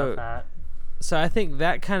think about that. So I think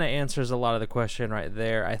that kind of answers a lot of the question right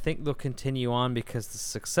there. I think they'll continue on because the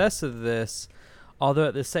success of this, although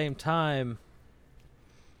at the same time,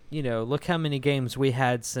 look how many games we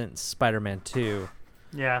had since Spider-Man 2.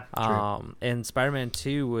 Yeah. And Spider-Man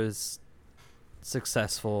 2 was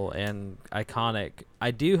successful and iconic.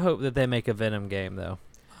 I do hope that they make a Venom game, though.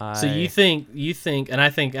 So you think, and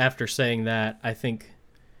I think after saying that, I think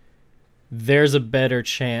there's a better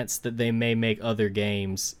chance that they may make other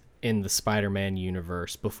games in the Spider-Man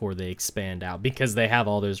universe before they expand out, because they have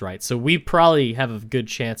all those rights. So we probably have a good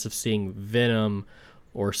chance of seeing Venom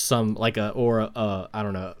or some I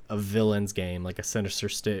don't know, a villains game like a Sinister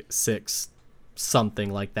Six,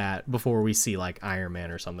 something like that, before we see like Iron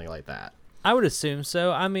Man or something like that. I would assume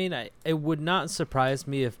so. I mean, it would not surprise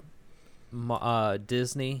me if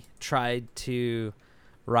Disney tried to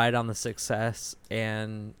ride on the success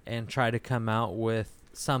and try to come out with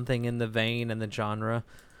something in the vein and the genre.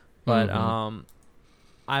 But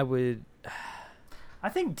I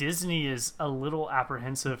think Disney is a little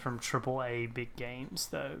apprehensive from AAA big games,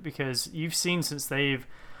 though, because you've seen since they've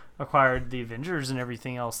acquired the Avengers and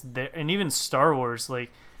everything else, and even Star Wars,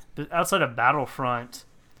 like outside of Battlefront,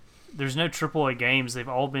 there's no AAA games. They've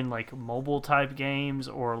all been like mobile type games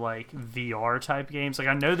or like VR type games. Like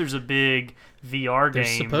I know there's a big VR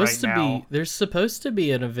game now. There's supposed to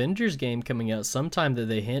be an Avengers game coming out sometime that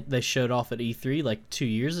they showed off at E3 like 2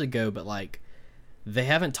 years ago, but like they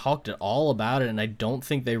haven't talked at all about it, and I don't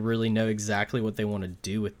think they really know exactly what they want to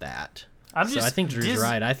do with that. I think Drew's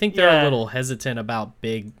right. I think they're a little hesitant about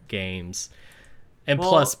big games. And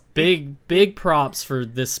plus, big props for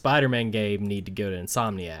this Spider-Man game need to go to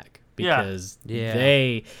Insomniac. Because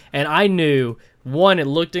and I knew, one, it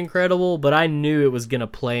looked incredible, but I knew it was going to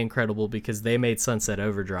play incredible because they made Sunset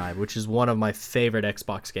Overdrive, which is one of my favorite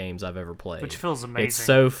Xbox games I've ever played. Which feels amazing. It's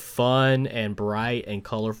so fun and bright and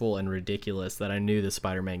colorful and ridiculous that I knew the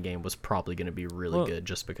Spider-Man game was probably going to be really good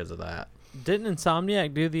just because of that. Didn't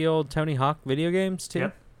Insomniac do the old Tony Hawk video games too?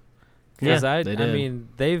 Yep. Because I mean,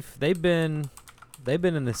 they've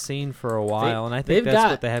been in the scene for a while, and I think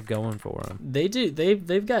that's what they have going for them. They do.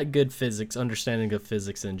 They've got good understanding of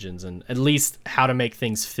physics engines, and at least how to make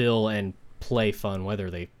things feel and play fun, whether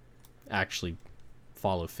they actually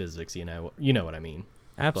follow physics. You know what I mean?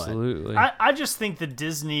 Absolutely. I just think that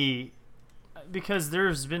Disney, because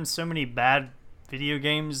there's been so many bad video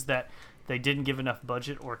games that they didn't give enough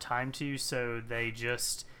budget or time to, so they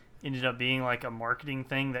just ended up being like a marketing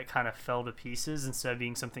thing that kind of fell to pieces instead of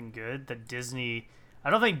being something good. I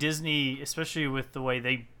don't think Disney, especially with the way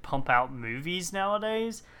they pump out movies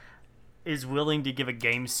nowadays, is willing to give a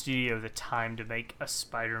game studio the time to make a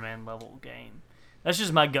Spider-Man level game. That's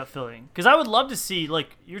just my gut feeling. Because I would love to see,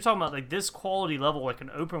 like, you're talking about like this quality level, like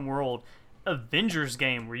an open world Avengers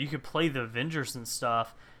game where you could play the Avengers and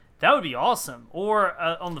stuff. That would be awesome. Or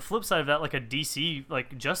on the flip side of that, like a DC,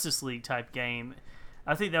 like Justice League type game.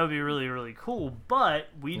 I think that would be really, really cool, but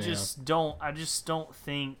I just don't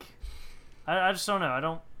think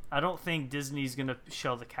Disney's gonna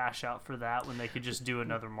shell the cash out for that when they could just do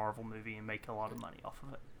another Marvel movie and make a lot of money off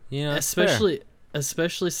of it. Yeah, especially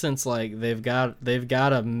since like they've got a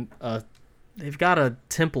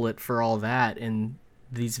template for all that, and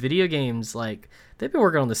these video games, like they've been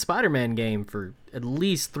working on the Spider-Man game for at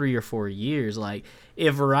least 3 or 4 years. Like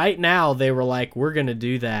if right now they were like, we're gonna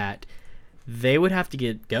do that, they would have to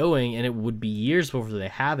get going, and it would be years before they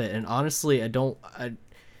have it. And honestly, I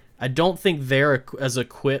don't think they're as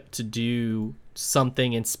equipped to do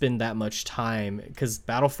something and spend that much time, because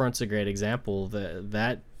Battlefront's a great example.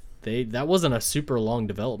 That wasn't a super long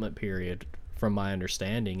development period from my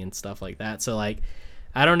understanding and stuff like that. So like,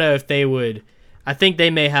 I don't know if they would. I think they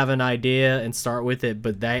may have an idea and start with it,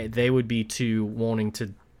 but they would be too wanting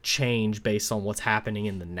to change based on what's happening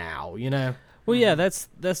in the now, you know? Well, yeah, that's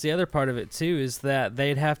the other part of it too, is that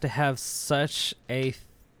they'd have to have such a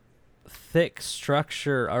thick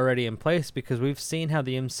structure already in place, because we've seen how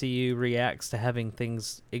the MCU reacts to having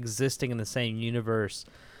things existing in the same universe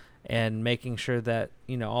and making sure that,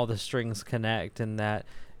 you know, all the strings connect and that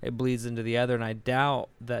it bleeds into the other. And I doubt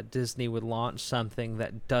that Disney would launch something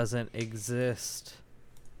that doesn't exist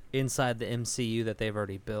inside the MCU that they've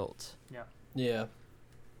already built. Yeah.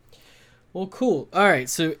 Well, cool. All right,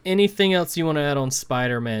 so anything else you want to add on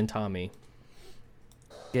Spider-Man, Tommy?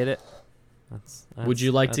 Get it? Would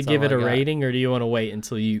you like to give it a rating, or do you want to wait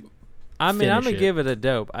until you I'm going to give it a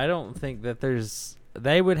dope. I don't think that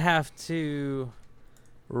they would have to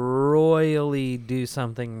royally do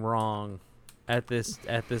something wrong at this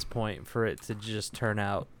point for it to just turn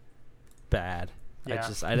out bad. Yeah.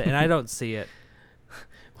 I don't see it.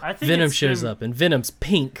 I think Venom shows up, and Venom's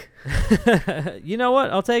pink. You know what?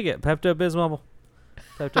 I'll take it. Pepto-Bismol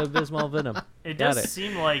Venom. It does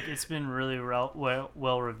seem like it's been really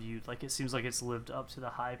well reviewed. Like, it seems like it's lived up to the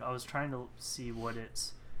hype. I was trying to see what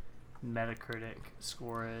its Metacritic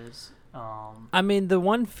score is. I mean, the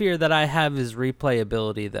one fear that I have is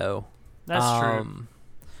replayability, though. That's true.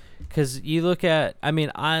 Because you look at, I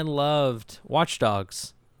mean, I loved Watch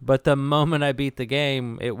Dogs, but the moment I beat the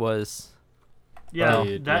game, it was... Yeah,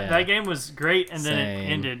 that game was great, and then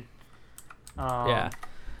it ended. Yeah.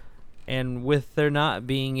 And with there not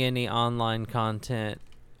being any online content,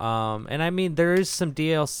 and I mean there is some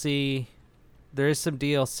DLC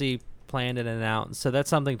planned and announced, so that's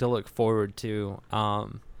something to look forward to.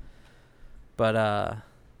 But I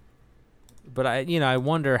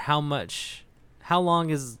wonder how long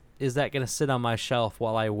is that going to sit on my shelf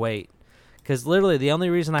while I wait? Because literally the only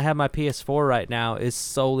reason I have my PS4 right now is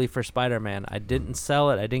solely for Spider-Man. I didn't sell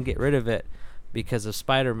it. I didn't get rid of it because of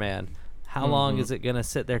Spider-Man. How long is it going to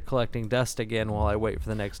sit there collecting dust again while I wait for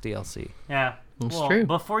the next DLC? Yeah. That's true.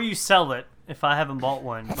 Before you sell it, if I haven't bought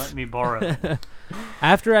one, let me borrow it.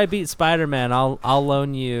 After I beat Spider-Man, I'll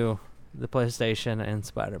loan you the PlayStation and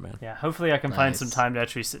Spider-Man. Yeah, hopefully I can find some time to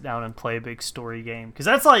actually sit down and play a big story game. Because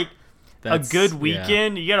that's like a good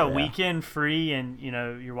weekend. You got a weekend free and,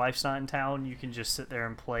 your wife's not in town. You can just sit there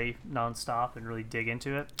and play nonstop and really dig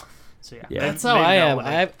into it. So, yeah. That's how I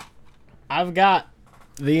am. I've got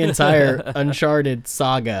the entire Uncharted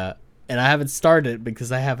saga, and I haven't started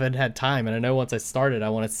because I haven't had time. And I know once I start it, I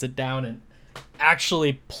want to sit down and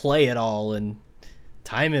actually play it all. And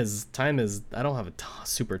time is I don't have a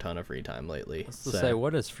super ton of free time lately. So say,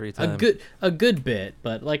 what is free time? A good bit,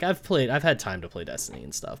 but like I've had time to play Destiny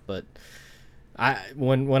and stuff. But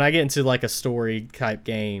when I get into like a story type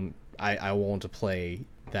game, I want to play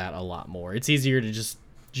that a lot more. It's easier to just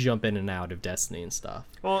jump in and out of Destiny and stuff.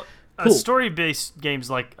 Well, a story-based game's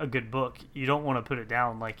like a good book. You don't want to put it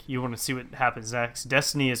down. Like, you want to see what happens next.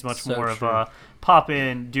 Destiny is much more of a pop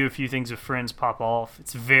in, do a few things with friends, pop off.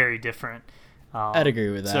 It's very different. I'd agree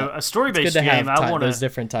with that. So a story-based game, I want those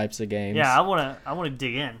different types of games. Yeah, I want to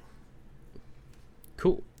dig in.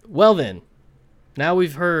 Cool. Well then, now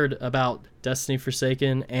we've heard about Destiny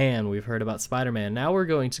Forsaken and we've heard about Spider-Man. Now we're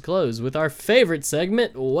going to close with our favorite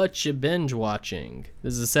segment, What You Binge Watching.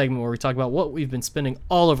 This is a segment where we talk about what we've been spending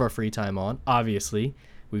all of our free time on. Obviously,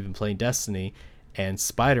 we've been playing Destiny and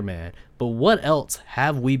Spider-Man. But what else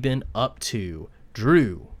have we been up to?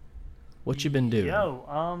 Drew, what you been doing?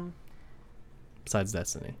 Besides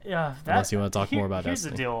Destiny. Yeah, unless you want to talk more about Destiny.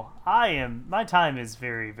 Here's the deal. My time is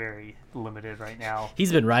very, very limited right now.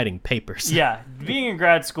 He's been writing papers. Yeah, being in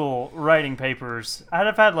grad school, writing papers.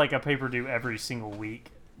 I've had like a paper due every single week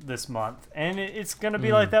this month, and it's going to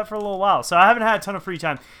be like that for a little while. So I haven't had a ton of free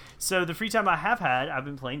time. So the free time I have had, I've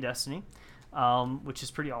been playing Destiny, which is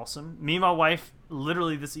pretty awesome. Me and my wife,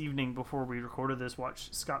 literally this evening before we recorded this,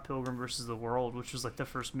 watched Scott Pilgrim vs. the World, which was like the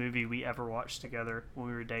first movie we ever watched together when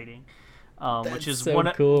we were dating. Which is so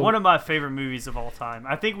one of my favorite movies of all time.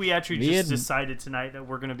 I think we actually decided tonight that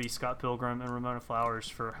we're going to be Scott Pilgrim and Ramona Flowers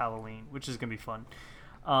for Halloween, which is going to be fun.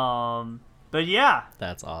 But yeah,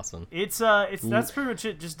 that's awesome. That's pretty much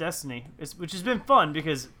it. Just Destiny, which has been fun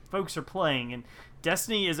because folks are playing, and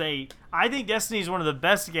Destiny I think Destiny is one of the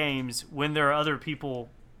best games when there are other people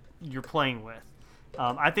you're playing with.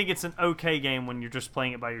 I think it's an okay game when you're just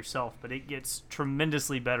playing it by yourself, but it gets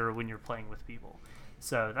tremendously better when you're playing with people.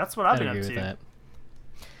 So that's what I've been up to. That.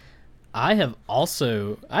 I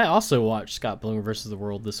also watched Scott Pilgrim vs. the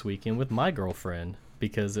World this weekend with my girlfriend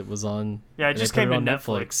because it was on. Yeah, it just came on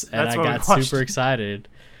Netflix, and I got super excited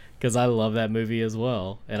because I love that movie as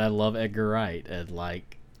well, and I love Edgar Wright, and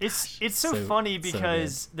like it's so funny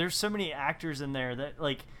because there's so many actors in there that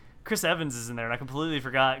like Chris Evans is in there, and I completely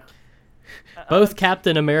forgot. Both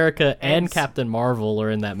Captain America and Captain Marvel are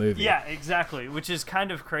in that movie. Yeah, exactly, which is kind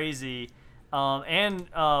of crazy. And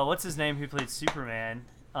what's his name who played Superman?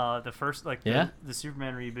 The first, the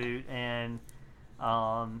Superman reboot, and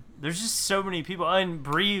there's just so many people. And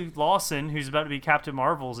Brie Larson, who's about to be Captain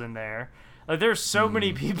Marvel's in there. Like, there's so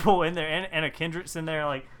many people in there, and Anna Kendrick's in there.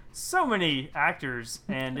 Like, so many actors,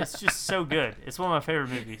 and it's just so good. It's one of my favorite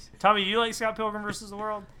movies. Tommy, you like Scott Pilgrim vs. the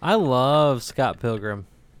World? I love Scott Pilgrim.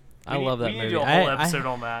 I love that movie. We need to do a whole episode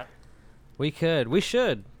on that. We could. We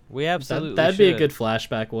should. We absolutely that'd should. be a good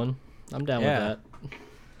flashback one. I'm down with that.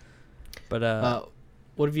 But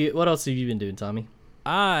what else have you been doing, Tommy?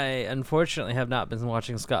 I unfortunately have not been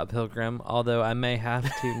watching Scott Pilgrim, although I may have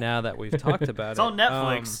to now that we've talked about it. It's on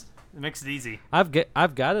Netflix. It makes it easy. I've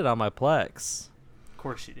got it on my Plex. Of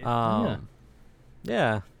course you do.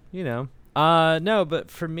 Yeah, no,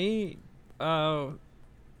 but for me, don't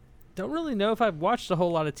really know if I've watched a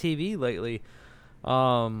whole lot of TV lately.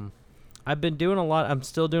 I've been doing a lot. I'm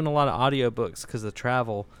still doing a lot of audiobooks because of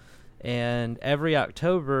travel. And every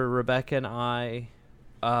October, Rebecca and I,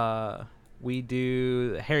 we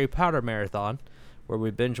do the Harry Potter marathon, where we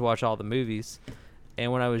binge watch all the movies.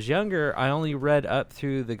 And when I was younger, I only read up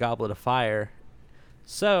through the Goblet of Fire.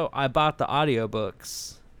 So I bought the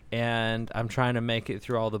audiobooks, and I'm trying to make it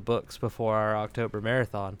through all the books before our October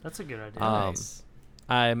marathon. That's a good idea. Nice.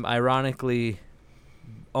 I'm ironically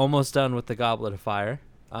almost done with the Goblet of Fire.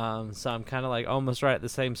 So I'm kind of like almost right at the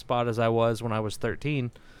same spot as I was when I was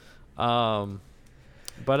 13. Yeah.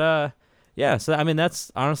 So I mean,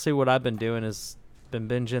 that's honestly what I've been doing is been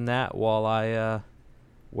binging that while I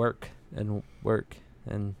work and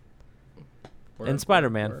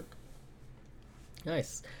Spider-Man. Work.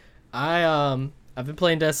 Nice. I've been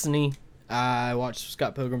playing Destiny. I watched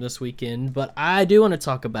Scott Pilgrim this weekend, but I do want to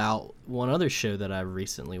talk about one other show that I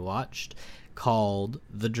recently watched called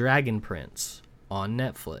The Dragon Prince on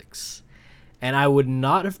Netflix. And I would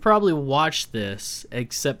not have probably watched this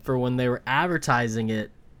except for when they were advertising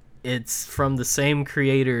it. It's from the same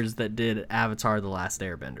creators that did Avatar: The Last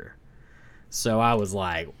Airbender. So I was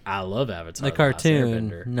like, I love Avatar: The cartoon,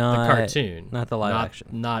 Last Airbender. not the cartoon, not the live action.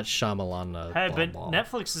 Not Shyamalan. Hey, but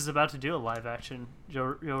Netflix is about to do a live action.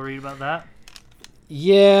 You'll read about that?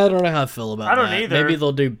 Yeah, I don't know how I feel about that. I don't either. Maybe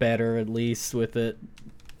they'll do better at least with it.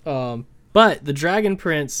 But The Dragon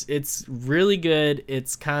Prince, it's really good.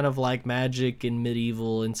 It's kind of like magic and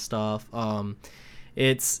medieval and stuff.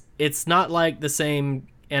 It's not like the same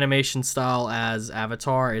animation style as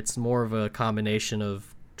Avatar. It's more of a combination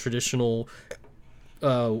of traditional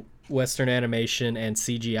Western animation and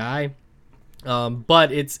CGI.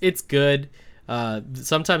 But it's good.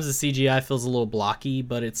 Sometimes the CGI feels a little blocky,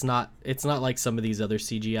 but it's not like some of these other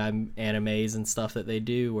CGI animes and stuff that they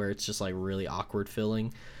do where it's just like really awkward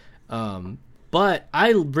feeling. But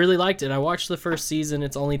I really liked it. I watched the first season.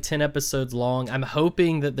 It's only 10 episodes long. I'm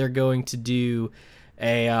hoping that they're going to do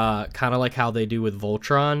a kind of like how they do with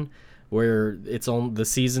Voltron, where the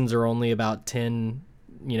seasons are only about 10,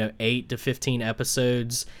 8 to 15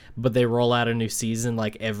 episodes, but they roll out a new season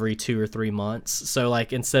like every 2 or 3 months. So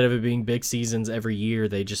like instead of it being big seasons every year,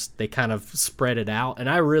 they kind of spread it out. And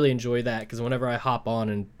I really enjoy that because whenever I hop on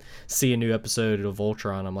and see a new episode of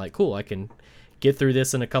Voltron, I'm like, cool, I can get through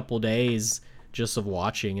this in a couple days just of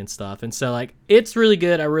watching and stuff. And so like it's really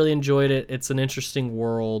good. I really enjoyed it. It's an interesting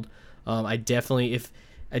world. I definitely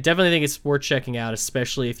think it's worth checking out,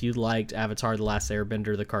 especially if you liked Avatar: The Last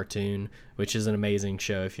Airbender, the cartoon, which is an amazing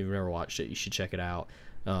show. If you've never watched it, you should check it out.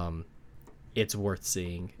 It's worth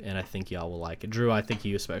seeing, and I think y'all will like it. Drew, I think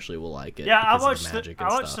you especially will like it. Yeah, I watched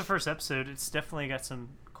the first episode. It's definitely got some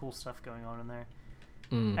cool stuff going on in there.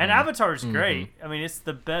 Mm-hmm. And Avatar is great. I mean, it's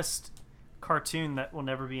the best cartoon that will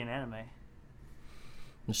never be an anime.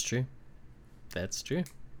 That's true. That's true.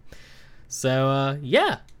 So,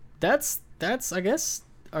 yeah, that's I guess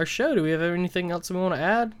our show. Do we have anything else we want to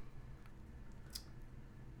add?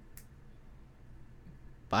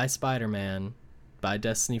 Buy Spider-Man. Buy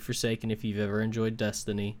Destiny Forsaken if you've ever enjoyed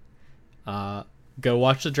Destiny. Go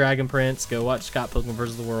watch The Dragon Prince. Go watch Scott Pilgrim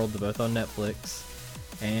vs. the World. They're both on Netflix.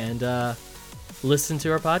 And listen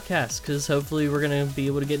to our podcast because hopefully we're going to be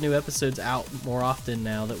able to get new episodes out more often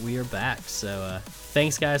now that we are back. So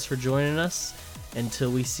thanks, guys, for joining us.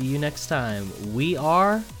 Until we see you next time, we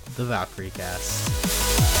are the Valkyrie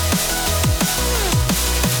Cast.